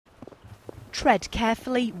tread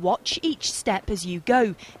carefully, watch each step as you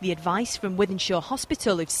go. The advice from Wythenshawe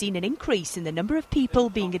Hospital have seen an increase in the number of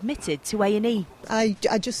people being admitted to A&E. I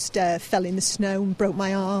just fell in the snow and broke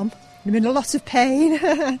my arm. I'm in a lot of pain.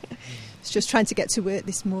 I was just trying to get to work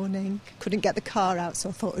this morning. Couldn't get the car out, so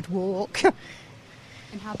I thought I'd walk.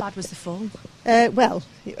 And how bad was the fall? Well,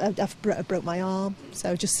 I broke my arm,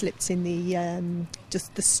 so I just slipped in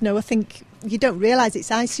the snow. I think you don't realise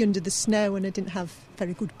it's icy under the snow, and I didn't have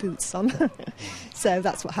very good boots on. So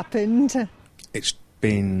that's what happened. It's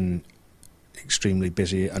been extremely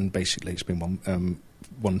busy, and basically it's been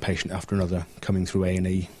one patient after another coming through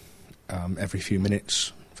A&E every few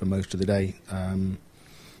minutes for most of the day. And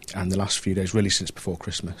the last few days, really since before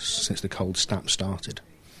Christmas, since the cold snap started.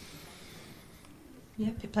 Yeah,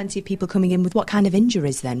 plenty of people coming in with what kind of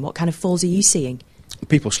injuries then? What kind of falls are you seeing?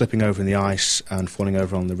 People slipping over in the ice and falling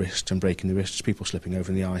over on the wrist and breaking the wrists. People slipping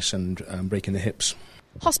over in the ice and breaking the hips.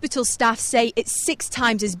 Hospital staff say it's 6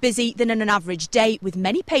 times as busy than on an average day, with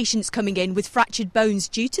many patients coming in with fractured bones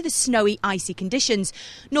due to the snowy, icy conditions.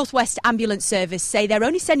 North West Ambulance Service say they're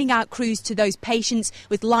only sending out crews to those patients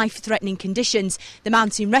with life-threatening conditions. The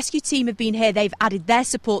mountain rescue team have been here. They've added their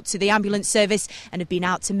support to the ambulance service and have been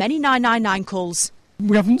out to many 999 calls.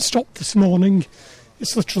 We haven't stopped this morning.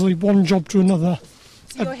 It's literally one job to another.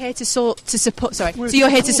 So you're here to support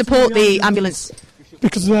the ambulance?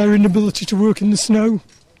 Because of their inability to work in the snow.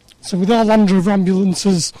 So with our Land Rover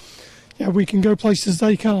ambulances, we can go places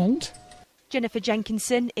they can't. Jennifer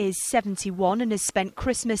Jenkinson is 71 and has spent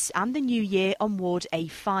Christmas and the New Year on Ward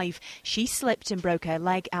A5. She slipped and broke her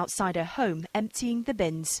leg outside her home, emptying the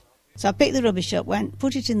bins. So I picked the rubbish up, went,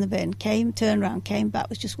 put it in the bin, turned around, came back,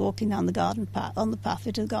 was just walking down the garden path, on the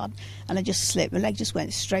pathway to the garden, and I just slipped. My leg just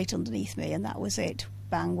went straight underneath me, and that was it.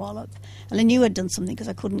 Bang, wallop. And I knew I'd done something because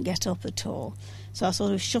I couldn't get up at all. So I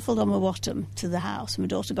sort of shuffled on my bottom to the house. My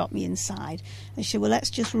daughter got me inside. And she said, well, let's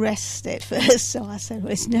just rest it first. So I said,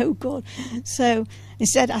 well, it's no good. So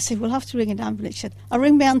instead, I said, we'll have to ring an ambulance. She said, I'll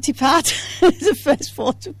ring my Auntie Pat. It's the first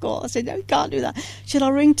port of call. I said, no, you can't do that. She said,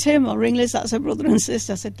 I'll ring Tim, I'll ring Liz, that's her brother and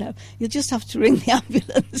sister. I said, no, you'll just have to ring the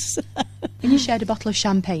ambulance. And you shared a bottle of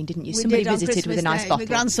champagne, didn't you? Somebody visited with a nice bottle. My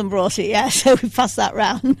grandson brought it, yeah, so we passed that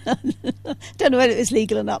round. Don't know whether it was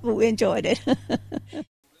legal or not, but we enjoyed it.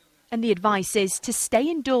 And the advice is to stay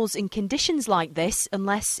indoors in conditions like this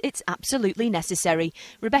unless it's absolutely necessary.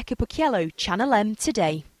 Rebecca Pukiello, Channel M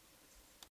Today.